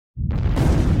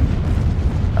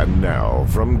And now,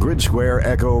 from Grid Square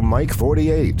Echo Mike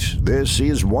 48, this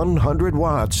is 100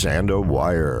 Watts and a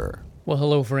Wire. Well,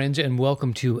 hello, friends, and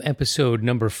welcome to episode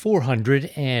number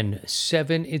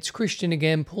 407. It's Christian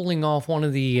again, pulling off one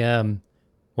of the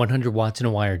 100 Watts and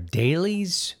a Wire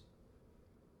dailies.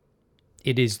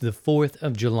 It is the 4th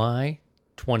of July,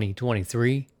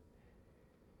 2023,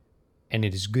 and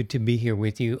it is good to be here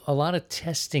with you. A lot of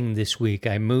testing this week.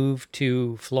 I moved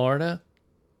to Florida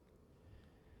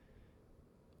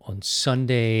on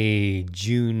Sunday,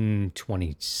 June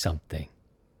 20-something.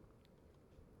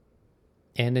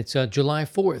 And it's July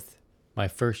 4th, my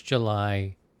first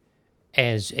July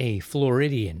as a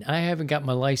Floridian. I haven't got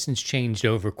my license changed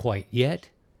over quite yet.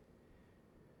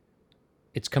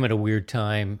 It's come at a weird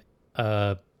time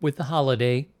with the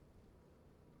holiday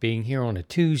being here on a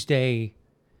Tuesday.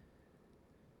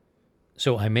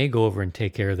 So I may go over and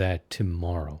take care of that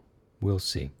tomorrow. We'll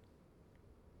see.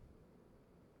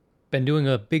 Been doing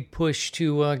a big push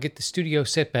to get the studio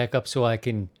set back up so I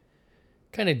can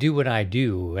kind of do what I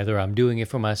do. Whether I'm doing it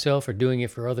for myself or doing it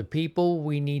for other people,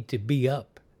 we need to be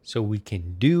up so we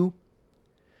can do.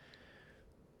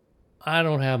 I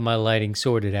don't have my lighting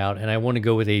sorted out, and I want to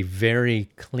go with a very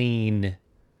clean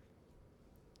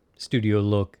studio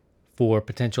look for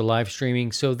potential live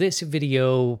streaming. So this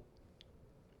video,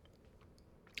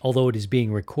 although it is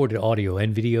being recorded audio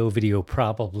and video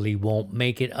probably won't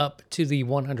make it up to the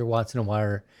 100 Watts and a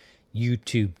Wire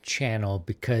YouTube channel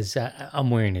because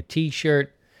I'm wearing a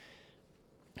t-shirt.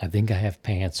 I think I have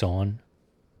pants on.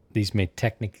 These may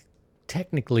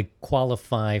technically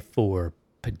qualify for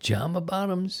pajama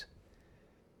bottoms.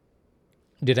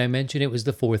 Did I mention it was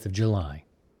the 4th of July?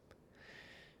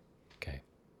 Okay.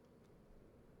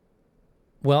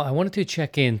 Well, I wanted to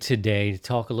check in today to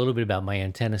talk a little bit about my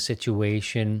antenna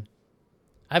situation.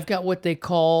 I've got what they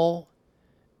call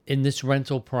in this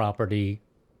rental property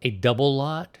a double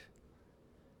lot,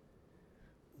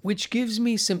 which gives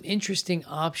me some interesting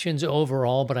options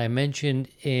overall, but I mentioned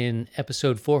in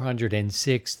episode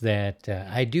 406 that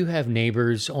I do have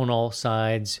neighbors on all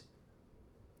sides.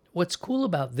 What's cool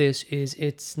about this is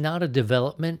it's not a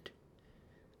development.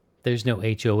 There's no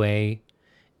HOA.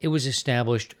 It was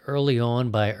established early on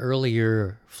by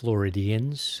earlier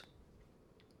Floridians.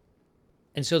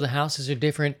 And so the houses are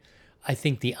different. I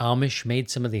think the Amish made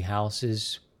some of the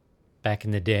houses back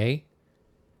in the day.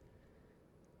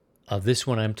 This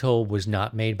one, I'm told, was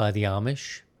not made by the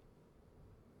Amish.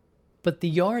 But the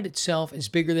yard itself is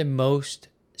bigger than most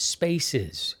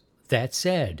spaces. That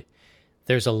said,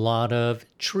 there's a lot of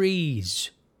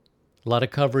trees, a lot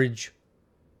of coverage.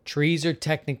 Trees are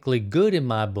technically good in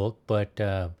my book, but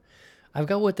I've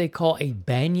got what they call a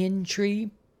banyan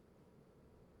tree.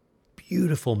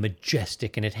 Beautiful,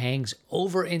 majestic, and it hangs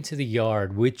over into the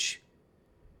yard, which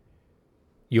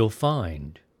you'll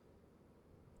find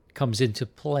comes into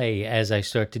play as I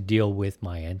start to deal with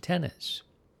my antennas.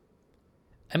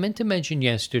 I meant to mention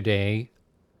yesterday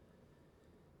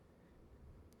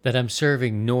that I'm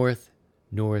serving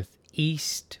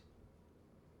northeast.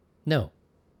 No.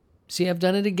 See, I've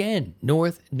done it again.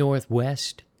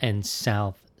 Northwest, and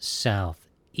southeast.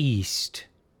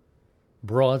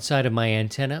 Broadside of my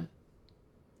antenna.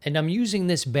 And I'm using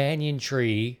this banyan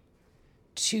tree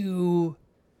to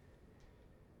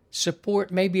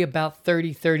support maybe about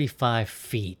 35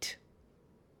 feet.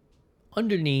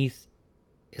 Underneath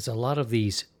is a lot of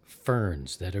these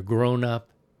ferns that are grown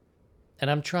up,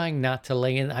 and I'm trying not to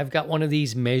lay in. I've got one of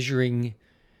these measuring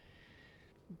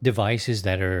devices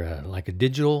that are like a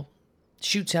digital,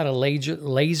 shoots out a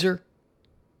laser.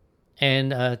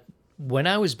 And when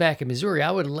I was back in Missouri,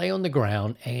 I would lay on the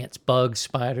ground, ants, bugs,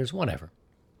 spiders, whatever,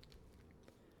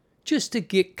 just to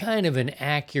get kind of an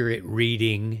accurate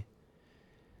reading.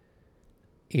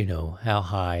 You know, how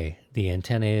high the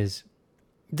antenna is.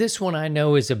 This one I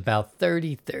know is about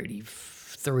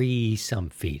 33 some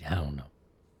feet. I don't know.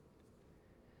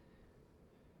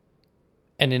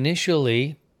 And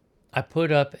initially, I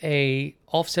put up a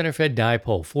off-center fed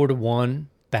dipole, 4-to-1,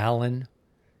 Ballon,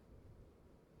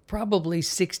 probably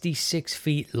 66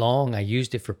 feet long. I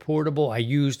used it for portable. I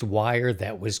used wire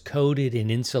that was coated in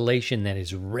insulation that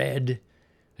is red.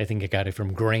 I think I got it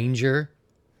from Granger.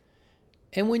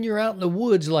 And when you're out in the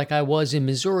woods like I was in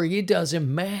Missouri, it doesn't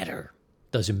matter.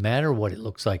 Doesn't matter what it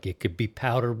looks like. It could be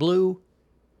powder blue,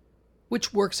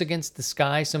 which works against the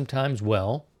sky sometimes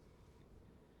well.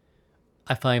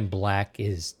 I find black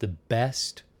is the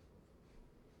best.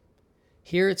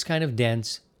 Here it's kind of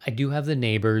dense. I do have the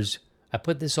neighbors. I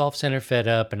put this off-center fed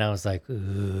up and I was like,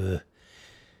 ugh.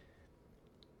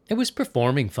 It was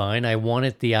performing fine. I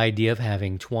wanted the idea of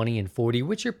having 20 and 40,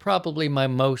 which are probably my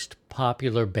most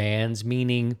popular bands,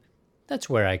 meaning that's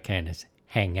where I kind of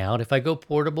hang out. If I go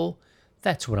portable,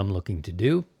 that's what I'm looking to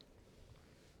do.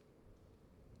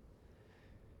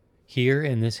 Here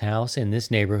in this house, in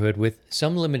this neighborhood, with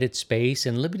some limited space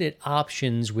and limited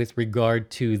options with regard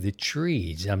to the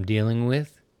trees I'm dealing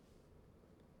with,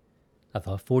 I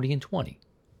thought 40 and 20.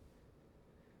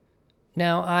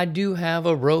 Now, I do have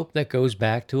a rope that goes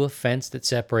back to a fence that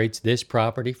separates this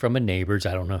property from a neighbor's.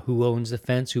 I don't know who owns the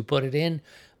fence, who put it in.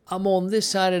 I'm on this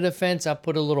side of the fence. I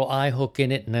put a little eye hook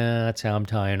in it. Nah, that's how I'm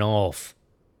tying off.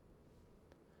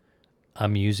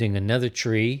 I'm using another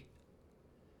tree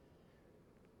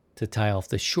to tie off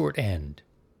the short end.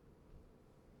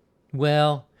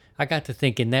 Well, I got to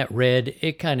thinking that red,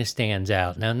 it kind of stands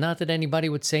out. Now, not that anybody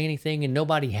would say anything, and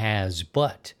nobody has,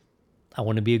 but I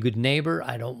want to be a good neighbor.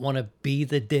 I don't want to be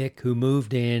the dick who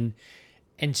moved in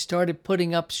and started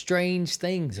putting up strange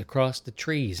things across the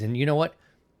trees. And you know what?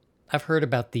 I've heard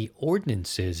about the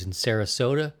ordinances in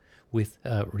Sarasota with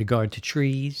regard to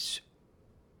trees.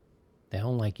 They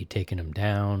don't like you taking them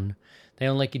down. They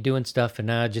don't like you doing stuff. And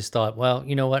I just thought, well,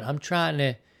 you know what? I'm trying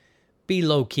to be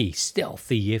low-key,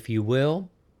 stealthy, if you will.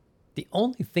 The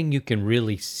only thing you can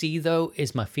really see, though,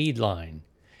 is my feed line.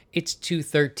 It's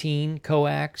 213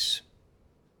 coax.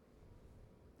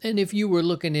 And if you were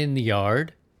looking in the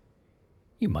yard,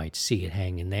 you might see it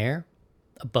hanging there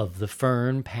above the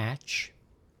fern patch.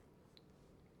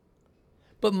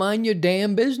 But mind your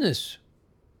damn business.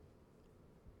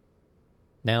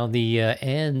 Now the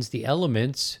ends, the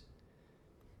elements,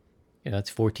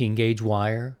 it's 14 gauge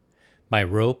wire. My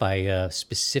rope, I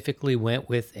specifically went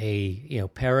with a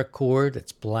paracord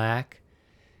that's black,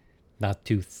 not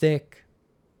too thick.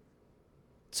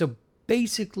 So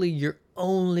basically, you're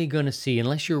only going to see,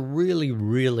 unless you're really,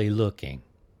 really looking,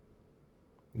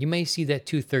 you may see that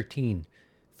 213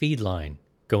 feed line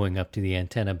going up to the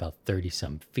antenna about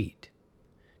 30-some feet.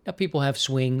 Now, people have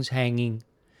swings hanging.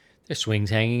 There's swings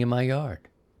hanging in my yard.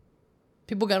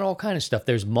 People got all kind of stuff.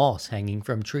 There's moss hanging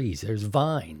from trees. There's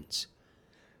vines.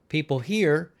 People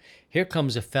here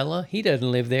comes a fella. He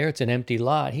doesn't live there. It's an empty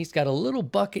lot. He's got a little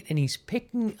bucket, and he's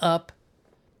picking up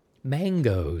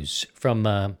mangoes from,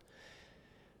 I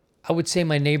would say,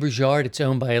 my neighbor's yard. It's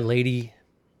owned by a lady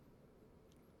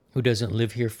who doesn't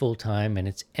live here full time, and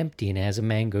it's empty, and it has a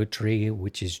mango tree,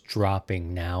 which is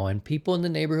dropping now. And people in the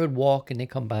neighborhood walk, and they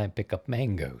come by and pick up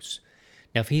mangoes.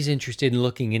 Now, if he's interested in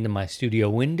looking into my studio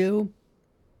window,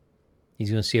 he's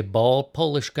going to see a bald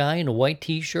Polish guy in a white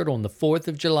T-shirt on the 4th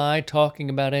of July talking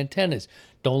about antennas.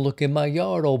 Don't look in my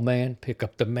yard, old man. Pick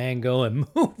up the mango and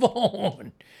move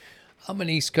on. I'm an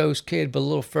East Coast kid, but a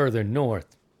little further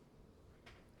north.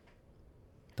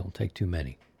 Don't take too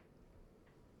many.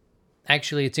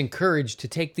 Actually, it's encouraged to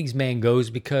take these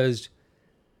mangoes because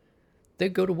they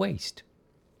go to waste.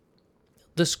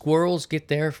 The squirrels get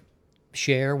their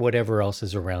share, whatever else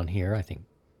is around here. I think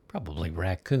probably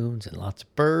raccoons and lots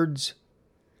of birds.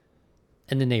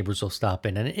 And the neighbors will stop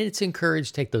in. And it's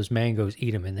encouraged, take those mangoes,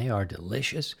 eat them, and they are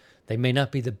delicious. They may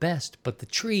not be the best, but the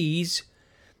trees,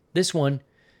 this one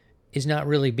is not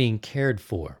really being cared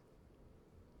for.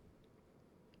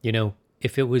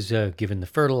 If it was given the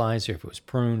fertilizer, if it was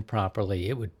pruned properly,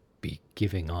 it would be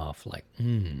giving off like,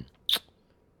 stuff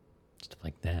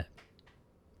like that.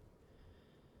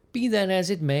 Be that as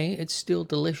it may, it's still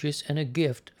delicious and a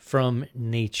gift from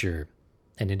nature,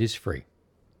 and it is free.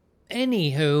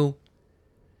 Anywho,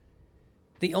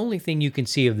 the only thing you can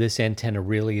see of this antenna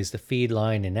really is the feed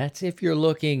line, and that's if you're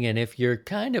looking, and if you're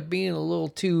kind of being a little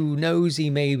too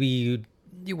nosy, maybe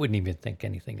you wouldn't even think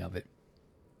anything of it.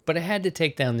 But I had to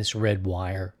take down this red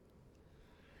wire.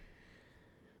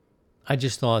 I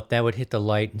just thought that would hit the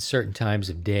light in certain times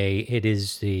of day. It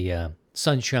is the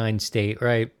sunshine state,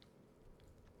 right?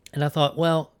 And I thought,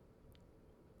 well,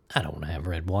 I don't want to have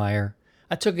red wire.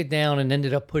 I took it down and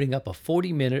ended up putting up a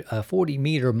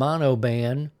 40-meter mono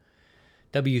band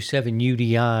W7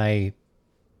 UDI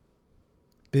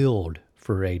build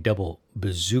for a double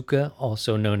bazooka,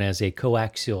 also known as a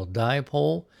coaxial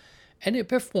dipole. And it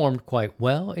performed quite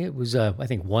well. It was, I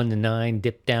think, 1 to 9,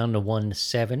 dipped down to 1 to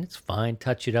 7. It's fine.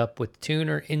 Touch it up with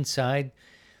tuner inside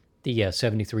the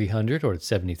 7300 or the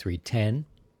 7310.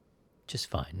 Just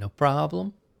fine. No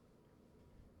problem.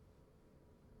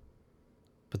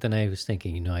 But then I was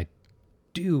thinking, I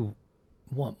do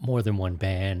want more than one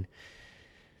band.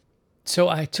 So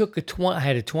I took I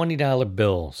had a $20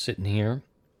 bill sitting here.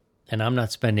 And I'm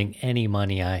not spending any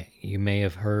money. You may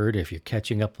have heard, if you're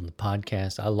catching up on the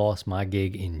podcast, I lost my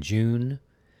gig in June.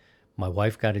 My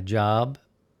wife got a job,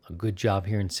 a good job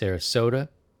here in Sarasota,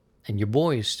 and your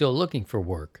boy is still looking for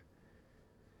work.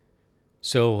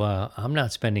 So I'm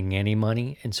not spending any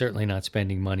money, and certainly not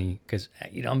spending money because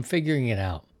I'm figuring it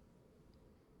out.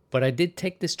 But I did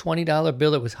take this $20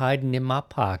 bill that was hiding in my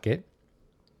pocket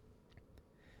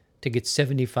to get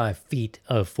 75 feet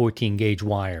of 14-gauge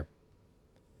wire.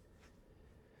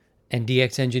 And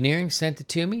DX Engineering sent it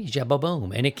to me,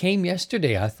 jababoom. And it came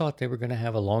yesterday. I thought they were going to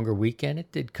have a longer weekend.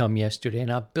 It did come yesterday,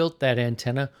 and I built that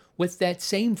antenna with that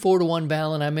same 4-to-1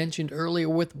 balun I mentioned earlier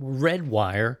with red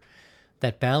wire.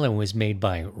 That balun was made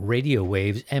by Radio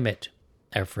Waves Emmett,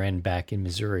 our friend back in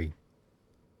Missouri,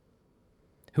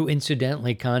 who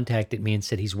incidentally contacted me and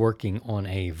said he's working on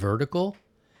a vertical,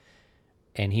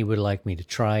 and he would like me to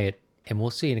try it, and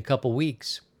we'll see in a couple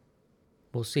weeks.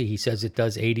 We'll see. He says it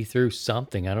does 80 through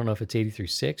something. I don't know if it's 80 through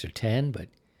 6 or 10, but,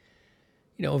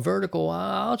 vertical,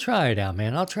 I'll try it out,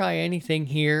 man. I'll try anything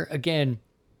here. Again,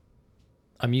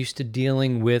 I'm used to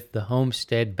dealing with the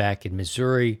homestead back in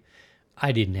Missouri.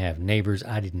 I didn't have neighbors.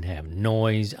 I didn't have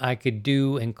noise. I could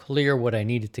do and clear what I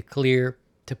needed to clear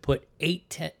to put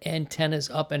 8 antennas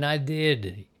up, and I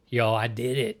did. I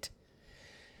did it.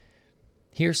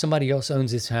 Here, somebody else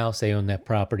owns this house. They own that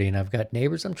property, and I've got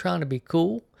neighbors. I'm trying to be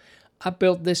cool. I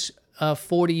built this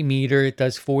 40 meter. It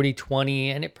does 40/20,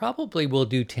 and it probably will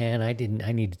do 10. I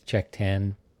need to check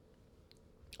 10.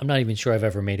 I'm not even sure I've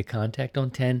ever made a contact on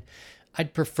 10.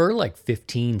 I'd prefer like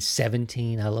 15,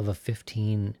 17. I love a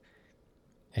 15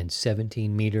 and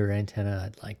 17 meter antenna.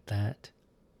 I'd like that.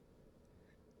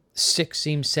 6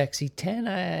 seems sexy. 10,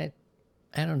 I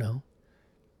don't know.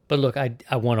 But look, I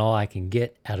want all I can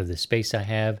get out of the space I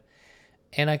have.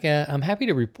 And I'm happy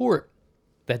to report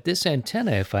that this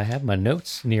antenna, if I have my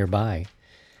notes nearby,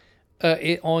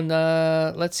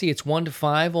 let's see, it's 1 to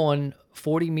 5 on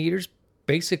 40 meters,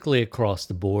 basically across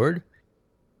the board.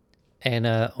 And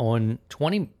on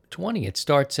 20, it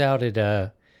starts out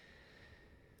at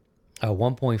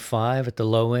 1.5 at the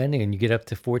low end, and you get up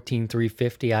to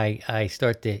 14,350. I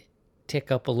start to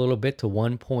tick up a little bit to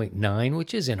 1.9,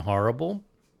 which isn't horrible.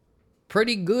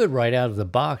 Pretty good right out of the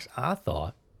box, I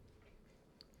thought.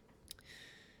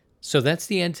 So that's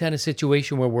the antenna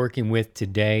situation we're working with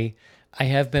today. I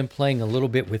have been playing a little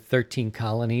bit with 13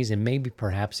 colonies, and maybe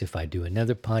perhaps if I do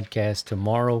another podcast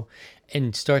tomorrow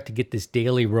and start to get this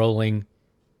daily rolling,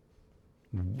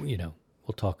 we'll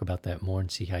talk about that more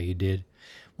and see how you did. I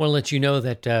want to let you know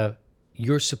that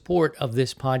your support of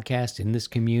this podcast and this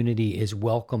community is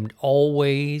welcomed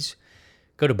always.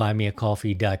 Go to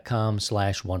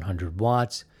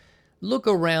buymeacoffee.com/100watts. Look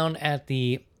around at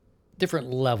the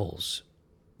different levels.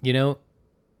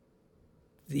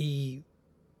 The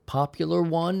popular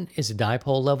one is a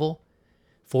dipole level,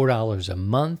 $4 a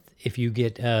month. If you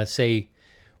get, say,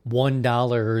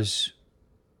 $1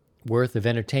 worth of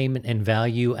entertainment and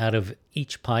value out of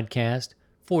each podcast,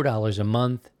 $4 a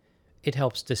month, it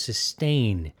helps to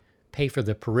sustain, pay for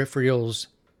the peripherals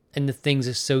and the things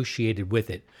associated with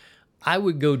it. I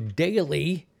would go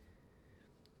daily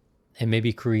and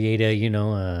maybe create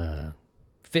a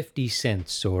 50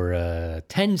 cents or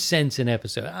 10 cents an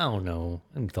episode. I don't know.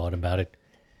 I haven't thought about it.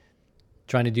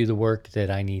 Trying to do the work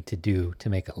that I need to do to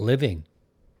make a living.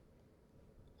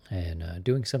 And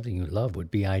doing something you love would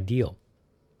be ideal.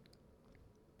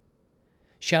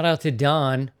 Shout out to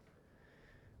Don.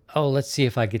 Oh, let's see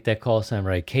if I get that call sign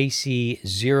right.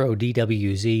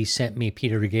 KC0DWZ sent me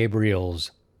Peter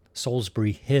Gabriel's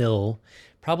Salisbury Hill.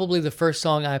 Probably the first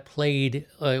song I played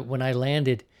when I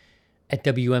landed at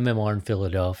WMMR in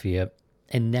Philadelphia,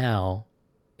 and now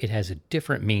it has a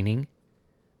different meaning.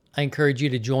 I encourage you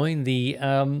to join the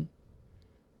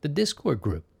Discord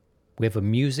group. We have a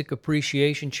music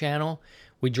appreciation channel.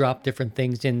 We drop different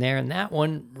things in there, and that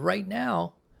one right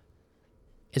now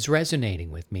is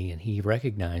resonating with me, and he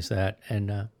recognized that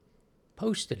and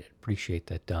posted it. Appreciate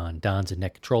that, Don. Don's a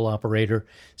net control operator.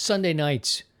 Sunday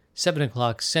nights, 7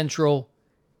 o'clock Central,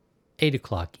 8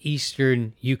 o'clock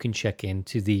Eastern. You can check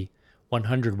into the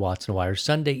 100 watts and wire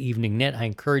Sunday evening net. I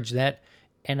encourage that,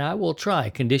 and I will try.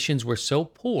 Conditions were so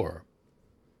poor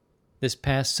this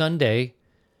past Sunday,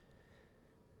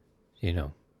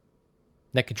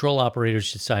 net control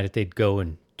operators decided they'd go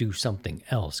and do something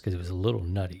else because it was a little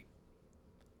nutty.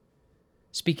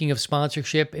 Speaking of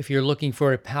sponsorship, if you're looking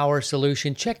for a power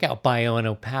solution, check out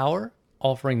Bioenno Power,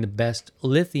 offering the best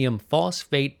lithium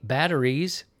phosphate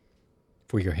batteries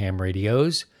for your ham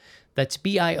radios. That's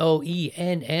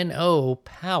BIOENNO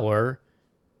power.com.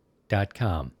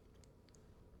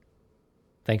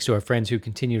 Thanks to our friends who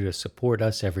continue to support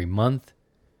us every month.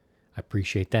 I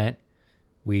appreciate that.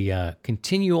 We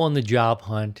continue on the job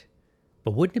hunt,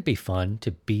 but wouldn't it be fun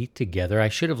to be together? I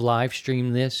should have live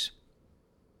streamed this,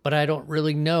 but I don't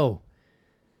really know.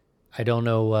 I don't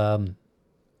know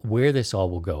where this all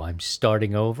will go. I'm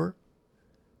starting over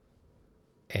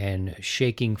and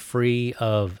shaking free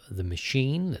of the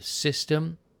machine, the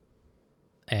system,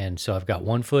 And so I've got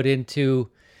one foot into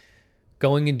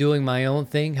going and doing my own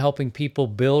thing, helping people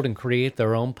build and create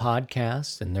their own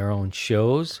podcasts and their own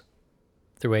shows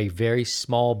through a very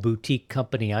small boutique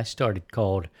company I started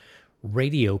called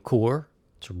Radio Core.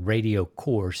 It's Radio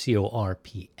Core,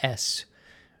 CORPS.com.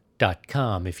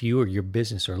 If you or your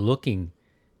business are looking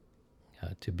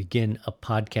to begin a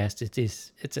podcast,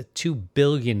 it's a $2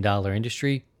 billion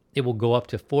industry. It will go up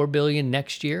to $4 billion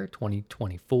next year,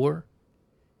 2024.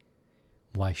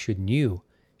 Why shouldn't you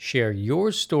share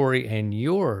your story and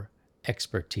your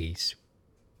expertise?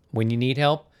 When you need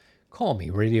help, call me,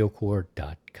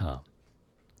 radiocore.com.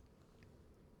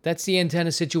 That's the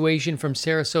antenna situation from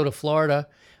Sarasota, Florida.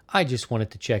 I just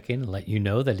wanted to check in and let you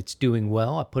know that it's doing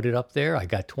well. I put it up there. I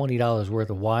got $20 worth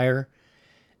of wire.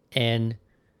 And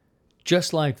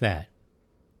just like that,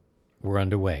 we're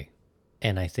underway.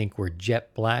 And I think we're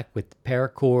jet black with the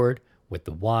paracord, with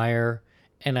the wire.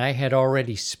 And I had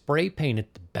already spray painted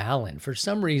the ballon. For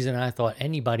some reason, I thought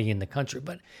anybody in the country,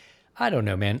 but I don't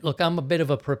know, man. Look, I'm a bit of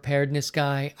a preparedness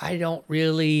guy. I don't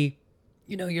really,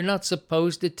 you're not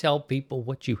supposed to tell people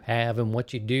what you have and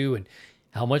what you do and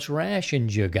how much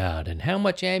rations you got and how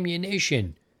much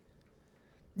ammunition.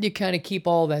 You kind of keep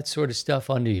all that sort of stuff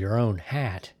under your own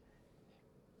hat.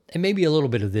 And maybe a little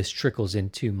bit of this trickles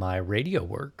into my radio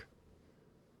work.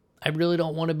 I really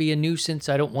don't want to be a nuisance.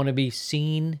 I don't want to be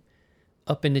seen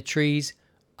up in the trees.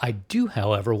 I do,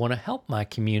 however, want to help my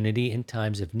community in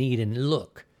times of need. And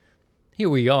look, here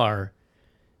we are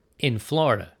in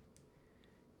Florida,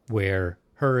 where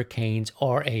hurricanes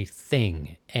are a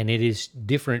thing, and it is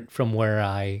different from where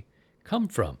I come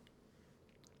from.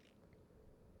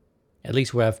 At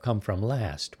least where I've come from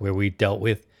last, where we dealt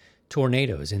with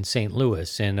tornadoes in St.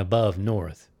 Louis and above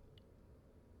north.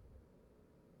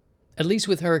 At least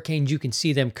with hurricanes, you can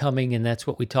see them coming, and that's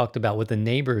what we talked about with a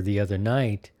neighbor the other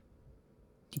night.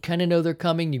 You kind of know they're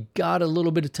coming. You've got a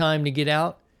little bit of time to get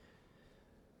out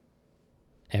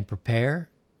and prepare.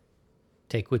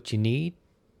 Take what you need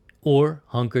or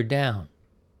hunker down.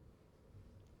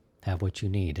 Have what you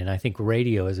need. And I think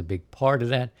radio is a big part of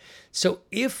that. So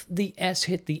if the S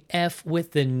hit the F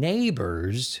with the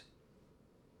neighbors,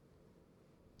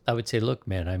 I would say, look,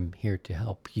 man, I'm here to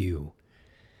help you.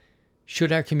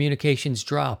 Should our communications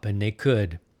drop, and they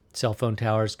could, cell phone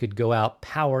towers could go out,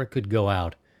 power could go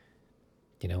out.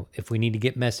 If we need to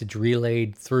get message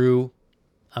relayed through,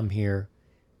 I'm here.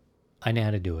 I know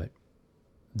how to do it.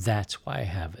 That's why I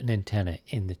have an antenna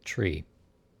in the tree.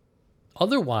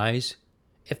 Otherwise,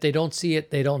 if they don't see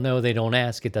it, they don't know, they don't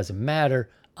ask, it doesn't matter.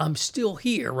 I'm still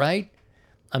here, right?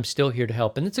 I'm still here to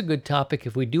help. And it's a good topic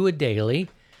if we do a daily.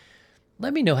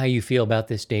 Let me know how you feel about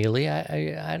this daily.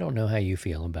 I don't know how you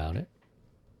feel about it.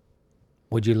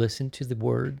 Would you listen to the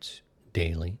words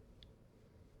daily?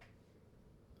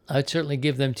 I'd certainly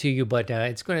give them to you, but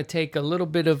it's going to take a little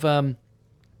bit of, and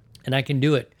I can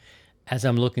do it as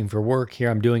I'm looking for work here.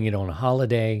 I'm doing it on a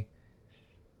holiday.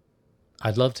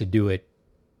 I'd love to do it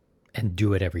and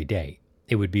do it every day.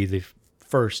 It would be the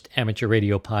first amateur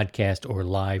radio podcast or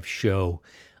live show.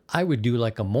 I would do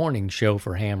like a morning show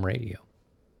for ham radio.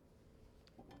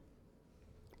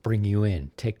 Bring you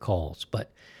in, take calls,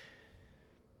 but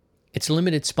it's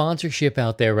limited sponsorship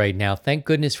out there right now. Thank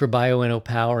goodness for BioNO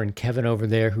Power and Kevin over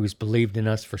there, who's believed in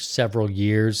us for several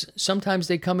years. Sometimes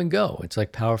they come and go. It's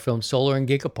like Power Film Solar and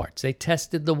Gigaparts. They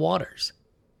tested the waters.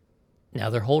 Now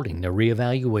they're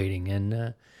reevaluating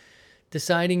and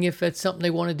deciding if it's something they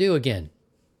want to do again.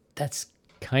 That's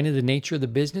kind of the nature of the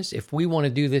business. If we want to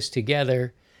do this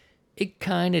together, it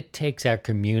kind of takes our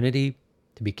community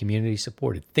to be community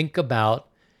supported. Think about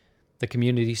the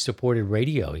community-supported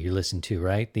radio you listen to,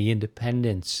 right? The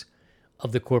independence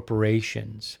of the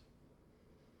corporations.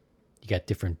 You got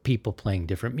different people playing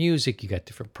different music. You got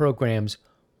different programs.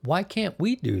 Why can't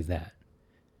we do that?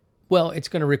 Well, it's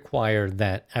going to require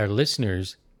that our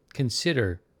listeners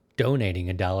consider donating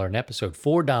 $1 an episode.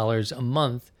 $4 a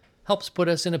month helps put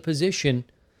us in a position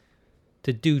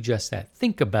to do just that.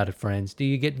 Think about it, friends. Do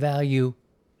you get value?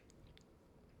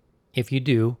 If you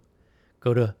do,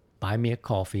 go to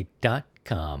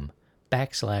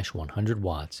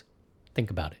buymeacoffee.com/100watts. Think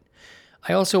about it.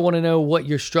 I also want to know what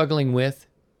you're struggling with.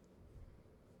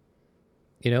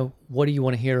 What do you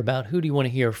want to hear about? Who do you want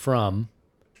to hear from?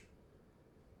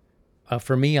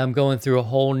 For me, I'm going through a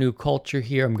whole new culture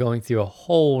here. I'm going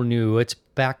through it's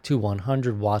back to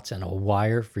 100 watts and a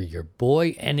wire for your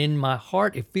boy. And in my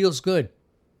heart, it feels good.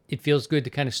 It feels good to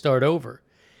kind of start over.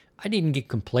 I didn't get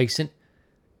complacent.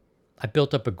 I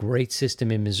built up a great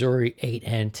system in Missouri, 8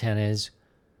 antennas,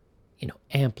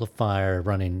 amplifier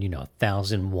running,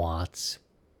 1,000 watts.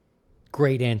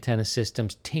 Great antenna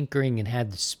systems, tinkering and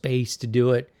had the space to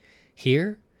do it.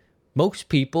 Here, most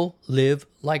people live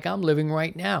like I'm living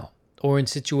right now, or in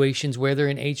situations where they're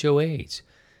in HOAs,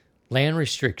 land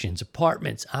restrictions,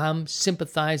 apartments. I'm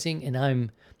sympathizing and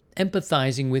I'm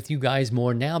empathizing with you guys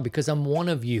more now because I'm one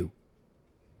of you.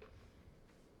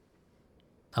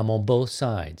 I'm on both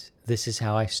sides. This is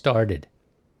how I started.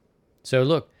 So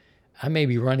look, I may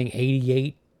be running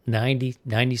 88, 90,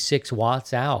 96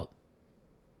 watts out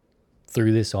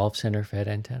through this off-center fed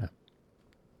antenna.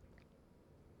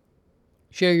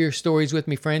 Share your stories with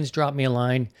me, friends. Drop me a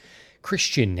line,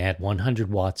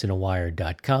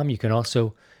 Christian@100wattsinawire.com. You can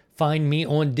also find me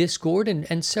on Discord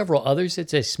and several others.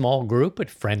 It's a small group, but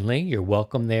friendly. You're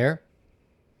welcome there.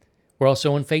 We're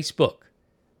also on Facebook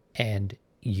and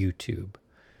YouTube.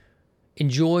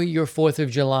 Enjoy your 4th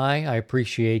of July. I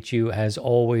appreciate you as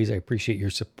always. I appreciate your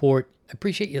support. I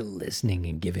appreciate you listening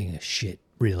and giving a shit,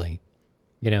 really.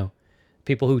 You know,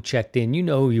 people who checked in, you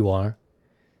know who you are.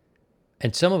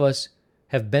 And some of us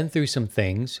have been through some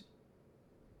things.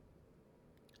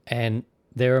 And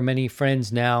there are many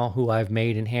friends now who I've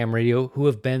made in ham radio who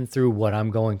have been through what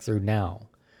I'm going through now.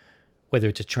 Whether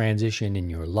it's a transition in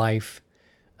your life,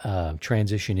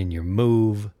 transition in your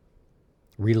move,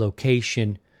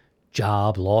 relocation,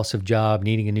 job, loss of job,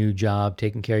 needing a new job,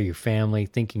 taking care of your family,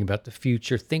 thinking about the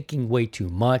future, thinking way too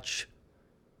much,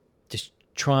 just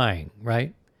trying,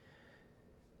 right?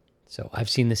 So I've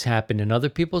seen this happen in other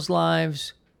people's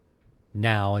lives.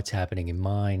 Now it's happening in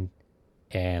mine.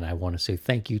 And I want to say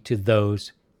thank you to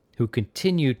those who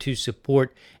continue to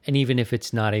support, and even if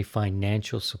it's not a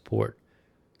financial support,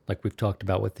 like we've talked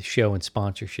about with the show and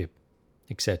sponsorship,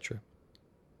 etc.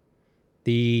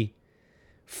 The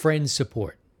friend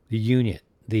support, the unit,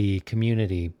 the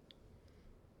community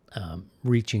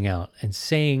reaching out and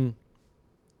saying,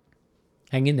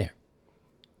 hang in there.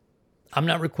 I'm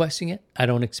not requesting it. I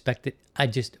don't expect it. I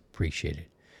just appreciate it.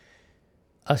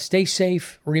 Stay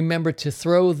safe. Remember to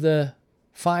throw the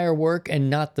firework and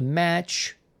not the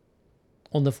match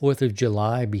on the 4th of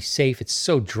July. Be safe. It's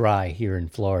so dry here in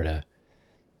Florida.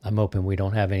 I'm hoping we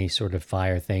don't have any sort of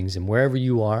fire things. And wherever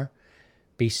you are,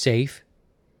 be safe.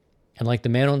 And like the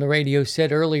man on the radio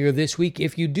said earlier this week,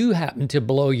 if you do happen to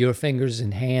blow your fingers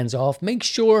and hands off, make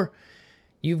sure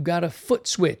you've got a foot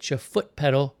switch, a foot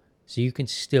pedal, so you can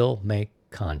still make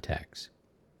contacts.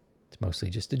 It's mostly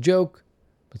just a joke,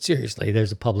 but seriously,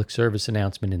 there's a public service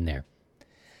announcement in there.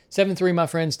 7-3, my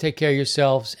friends, take care of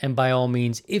yourselves, and by all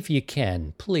means, if you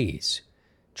can, please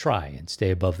try and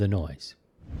stay above the noise.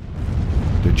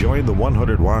 To join the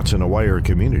 100 Watts in a Wire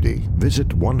community, visit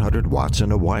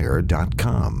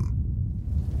 100wattsinawire.com.